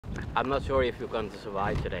I'm not sure if you're going to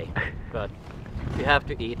survive today, but we have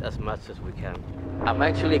to eat as much as we can. I'm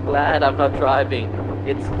actually glad I'm not driving.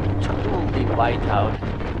 It's totally white out.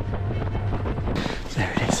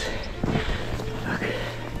 There it is. Look.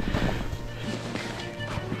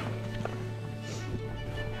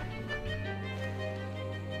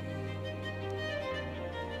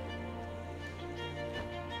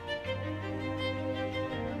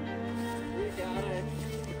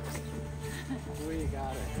 We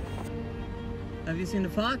got it. Have you seen the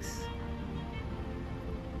fox?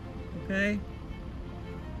 Okay.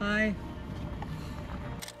 Hi.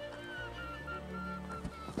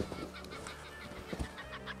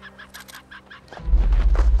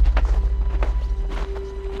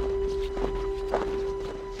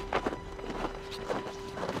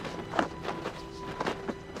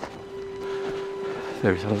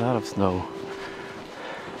 There's a lot of snow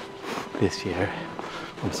this year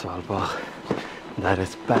on Svalbard. That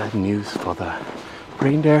is bad news for the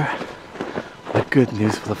reindeer, but good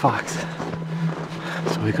news for the fox.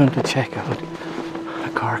 So we're going to check out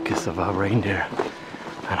the carcass of our reindeer,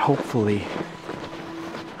 and hopefully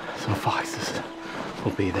some foxes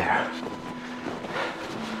will be there.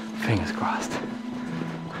 Fingers crossed.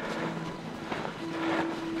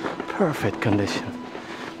 Perfect condition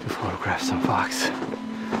to photograph some fox.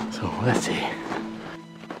 So let's see.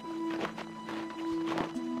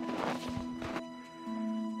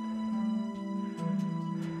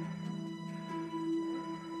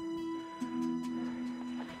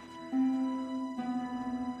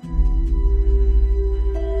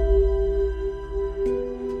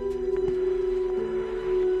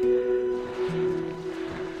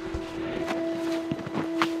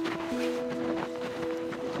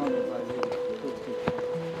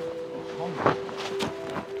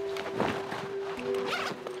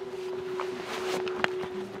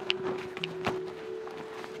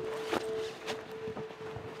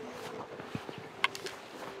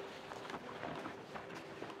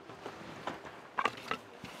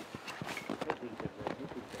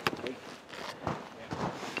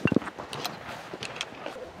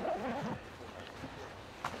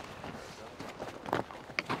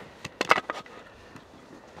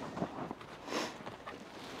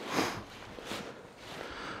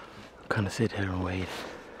 Gonna sit here and wait.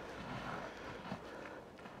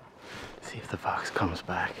 See if the fox comes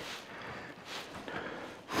back.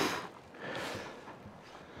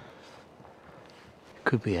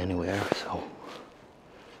 Could be anywhere, so.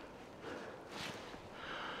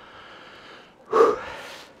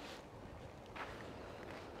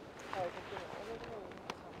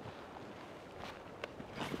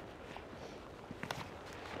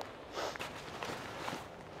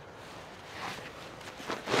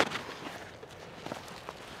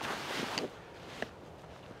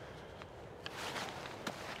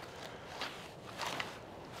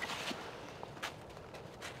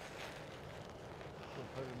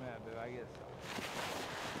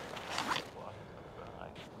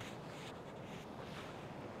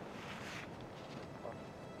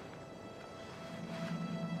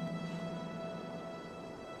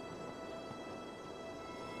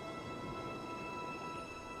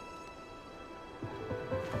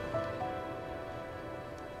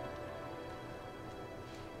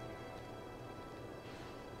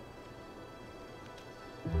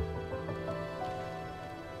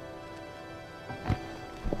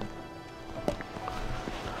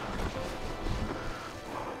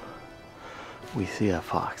 We see a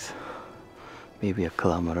fox, maybe a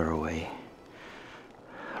kilometer away,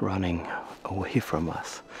 running away from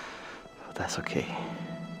us, but that's okay.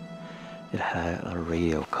 It had a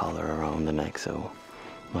radio collar around the neck, so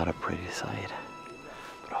not a pretty sight.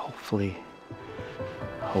 But hopefully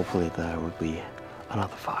there would be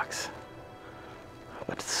another fox.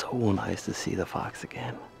 But it's so nice to see the fox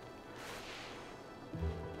again.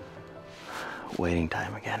 Waiting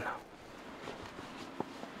time again.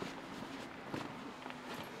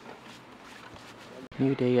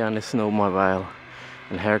 New day on the snowmobile,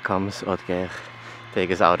 and here comes Oddgeir, take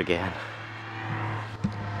us out again.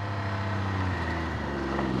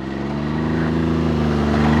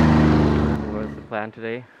 What's the plan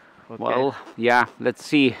today? Oddgeir? Well, yeah, let's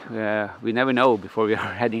see. We never know before we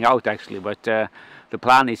are heading out actually, but the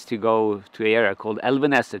plan is to go to an area called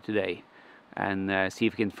Elveneset today and see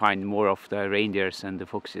if we can find more of the reindeers and the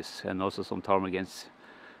foxes and also some ptarmigans.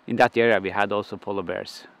 In that area we had also polar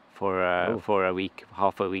bears for a week,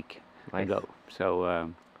 half a week ago.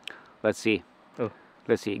 So let's see.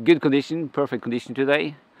 Let's see. Good condition, perfect condition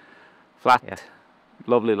today. Flat,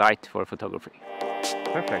 lovely light for photography.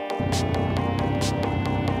 Perfect.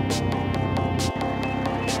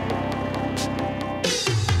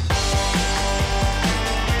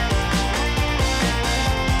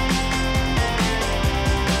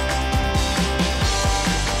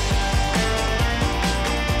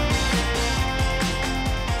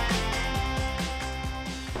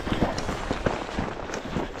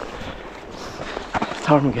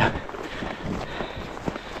 ptarmigan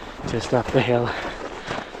just up the hill.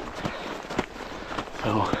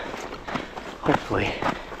 So hopefully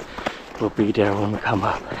we'll be there when we come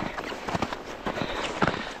up.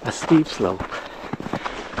 A steep slope,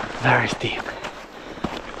 very steep.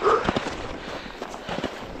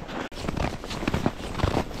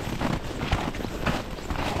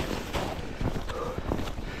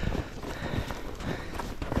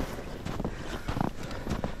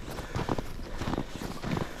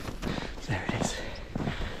 There it is.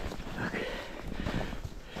 Look.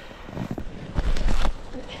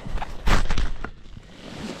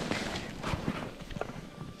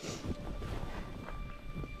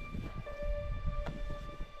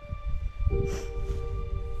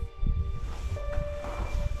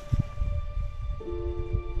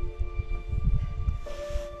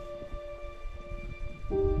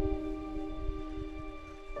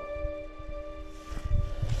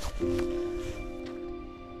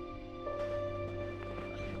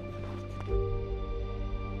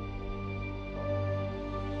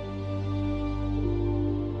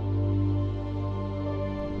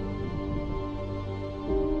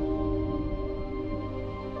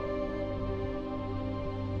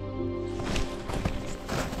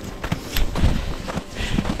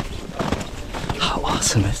 How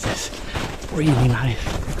awesome is this? Really nice.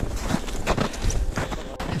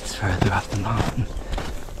 It's further up the mountain.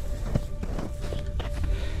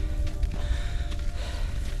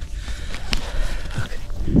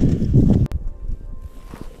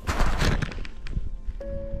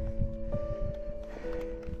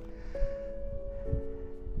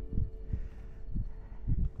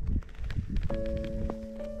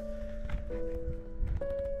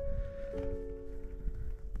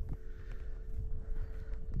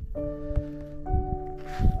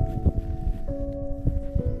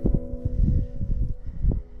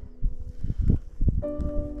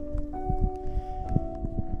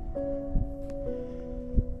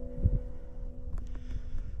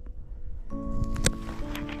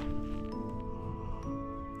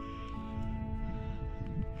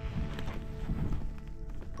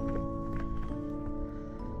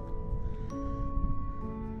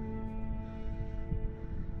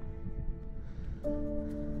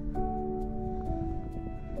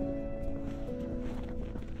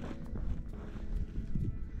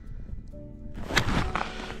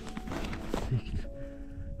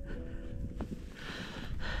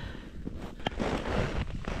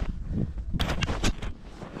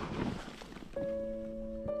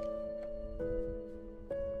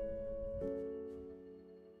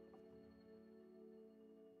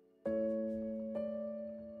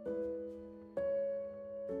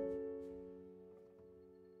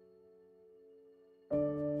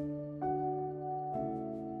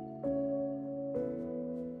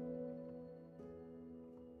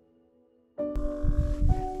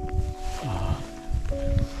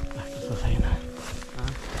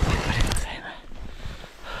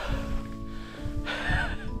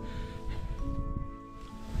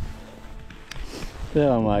 Det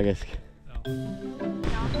var magisk.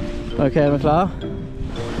 Ok, er vi klar?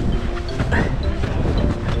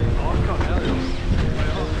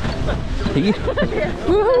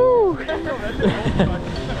 Woohoo!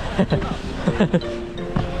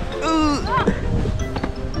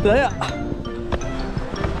 Der ja!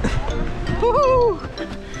 Woohoo!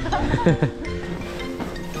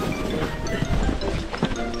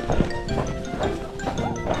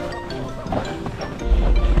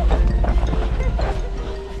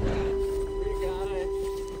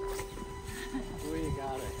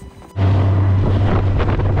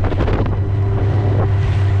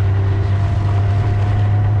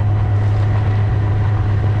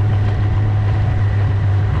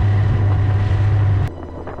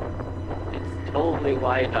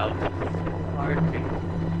 Wide out. Hard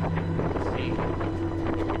to see if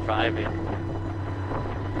you're driving.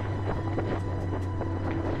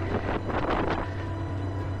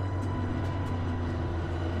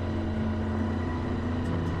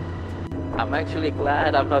 I'm actually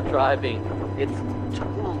glad I'm not driving. It's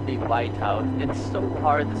totally white out. It's so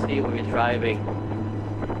hard to see when you're driving.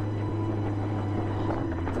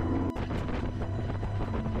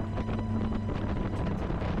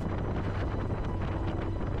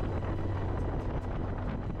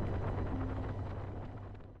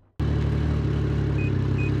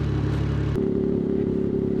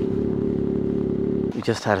 We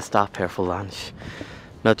just had a stop here for lunch.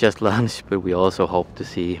 Not just lunch, but we also hope to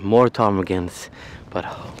see more ptarmigans, but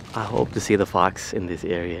I hope to see the fox in this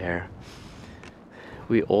area here.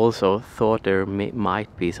 We also thought there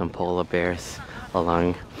might be some polar bears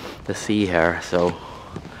along the sea here, so,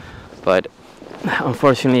 but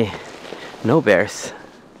Unfortunately, no bears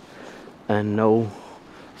and no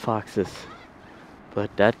foxes,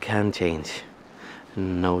 but that can change.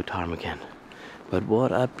 No ptarmigan. But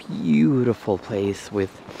what a beautiful place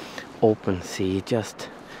with open sea just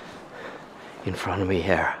in front of me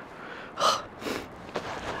here.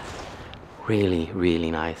 Really,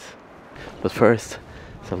 really nice. But first,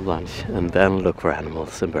 some lunch and then look for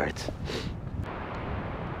animals and birds.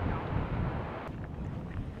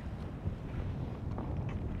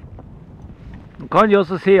 Kan jo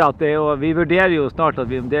også si at vi vurderer jo snart at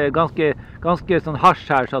det er ganske sånn hasj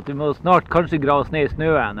her, så at vi må snart kanskje grave oss ned I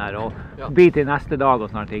snøen her og bli til neste dag og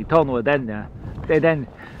sånne ting. Ta noe det er den.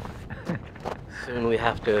 Soon we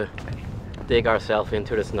have to dig ourselves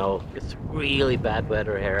into the snow. It's really bad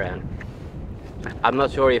weather here and I'm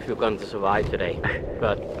not sure if you're going to survive today,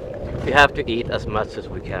 but we have to eat as much as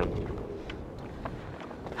we can.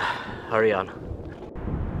 Hurry on.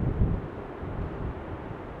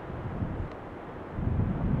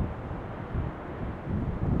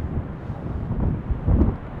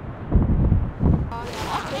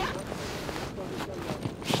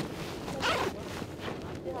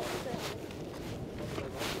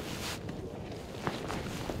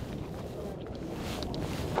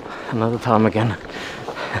 Another ptarmigan.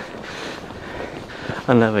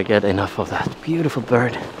 I'll never get enough of that beautiful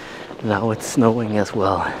bird. Now it's snowing as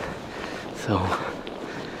well, so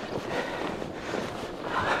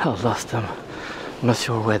I lost them. I'm not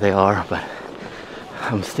sure where they are, but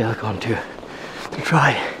I'm still going to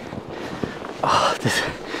try. Oh, this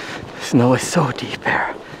snow is so deep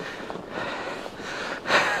here.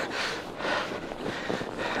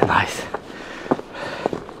 Nice.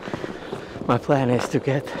 My plan is to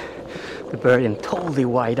get the bird in totally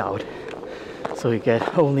white out, so you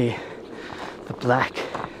get only the black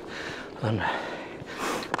on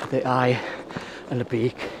the eye and the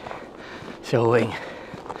beak showing.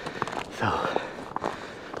 So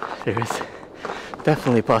there's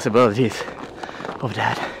definitely possibilities of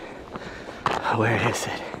that. Where is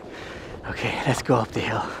it? Okay, let's go up the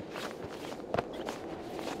hill.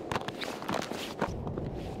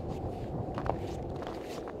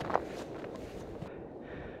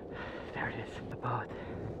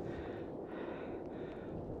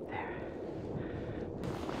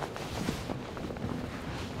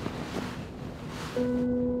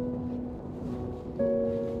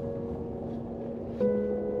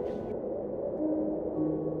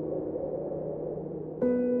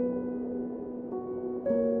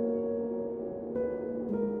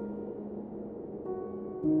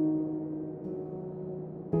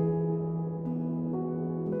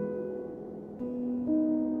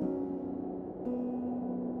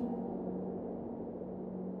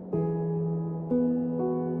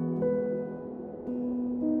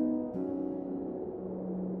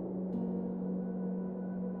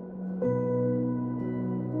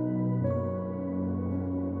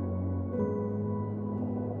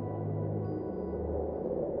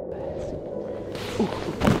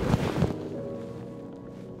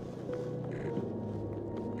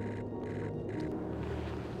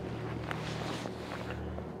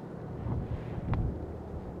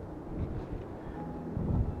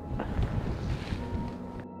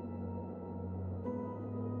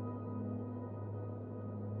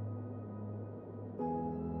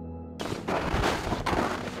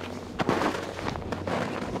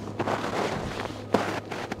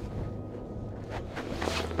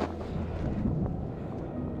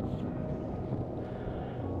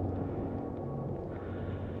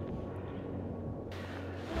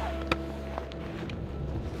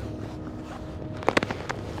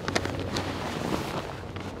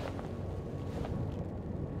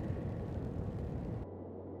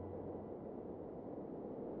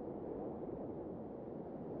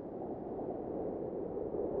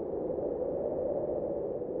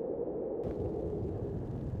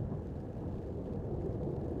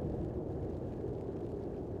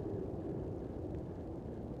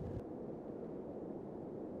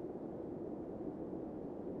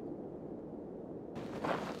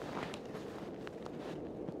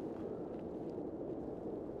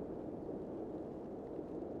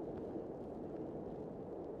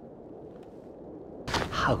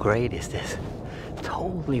 How great is this?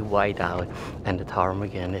 Totally white out, and the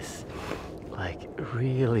ptarmigan is like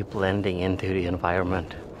really blending into the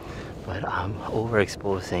environment. But I'm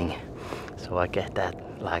overexposing, so I get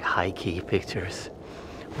that like high key pictures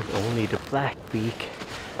with only the black beak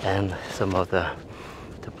and some of the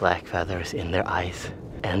black feathers in their eyes.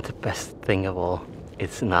 And the best thing of all,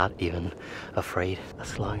 it's not even afraid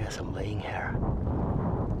as long as I'm laying here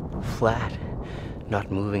flat,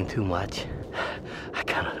 not moving too much. I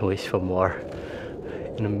cannot wish for more.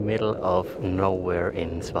 in the middle of nowhere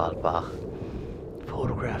in Svalbard,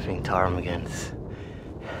 photographing ptarmigans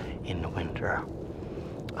in the winter.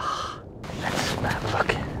 Let's have a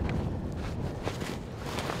look.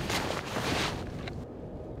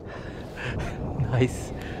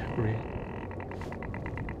 Nice.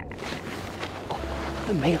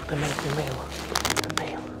 The male.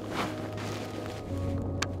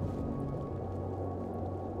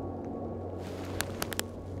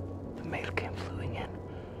 The male came flying in.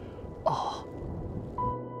 Oh.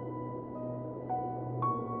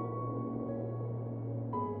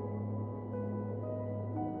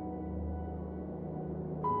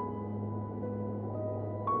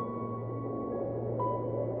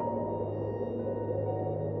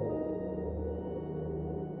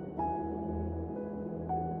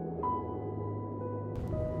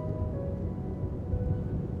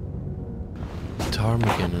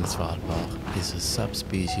 Ptarmigan in Svalbard is a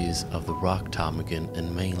subspecies of the rock ptarmigan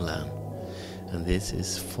in mainland, and this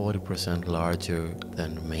is 40% larger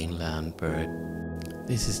than the mainland bird.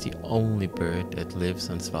 This is the only bird that lives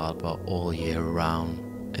on Svalbard all year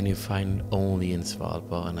round, and you find it only in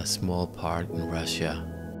Svalbard and a small part in Russia.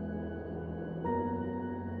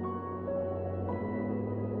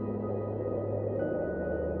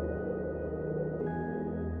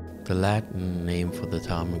 The Latin name for the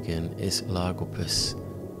ptarmigan is Lagopus,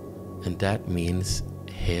 and that means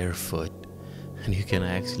hare foot, and you can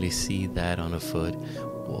actually see that on a foot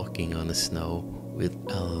walking on the snow with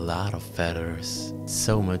a lot of feathers.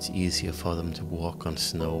 So much easier for them to walk on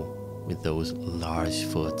snow with those large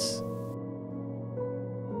foots.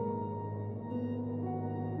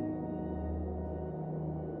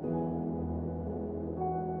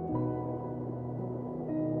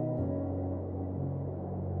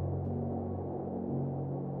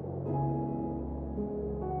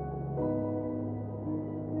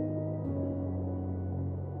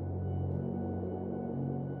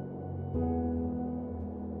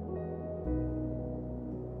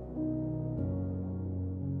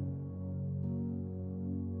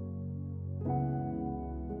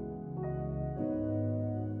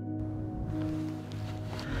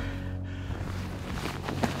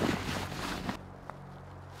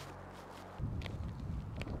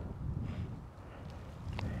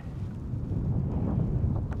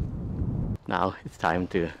 Now it's time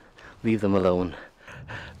to leave them alone.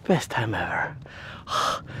 Best time ever.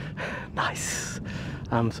 Nice.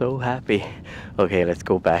 I'm so happy. Okay, let's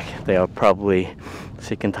go back. They are probably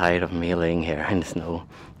sick and tired of me laying here in the snow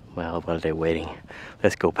while they're waiting.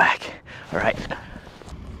 Let's go back. All right.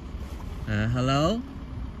 Hello?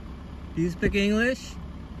 Do you speak English?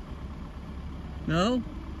 No?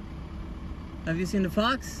 Have you seen the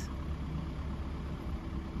fox?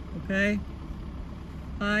 Okay.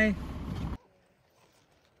 Hi.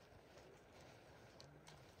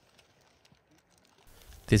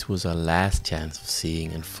 This was our last chance of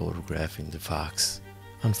seeing and photographing the fox.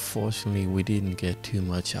 Unfortunately, we didn't get too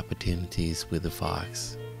much opportunities with the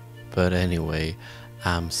fox. But anyway,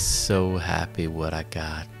 I'm so happy what I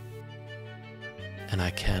got. And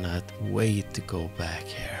I cannot wait to go back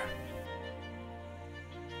here.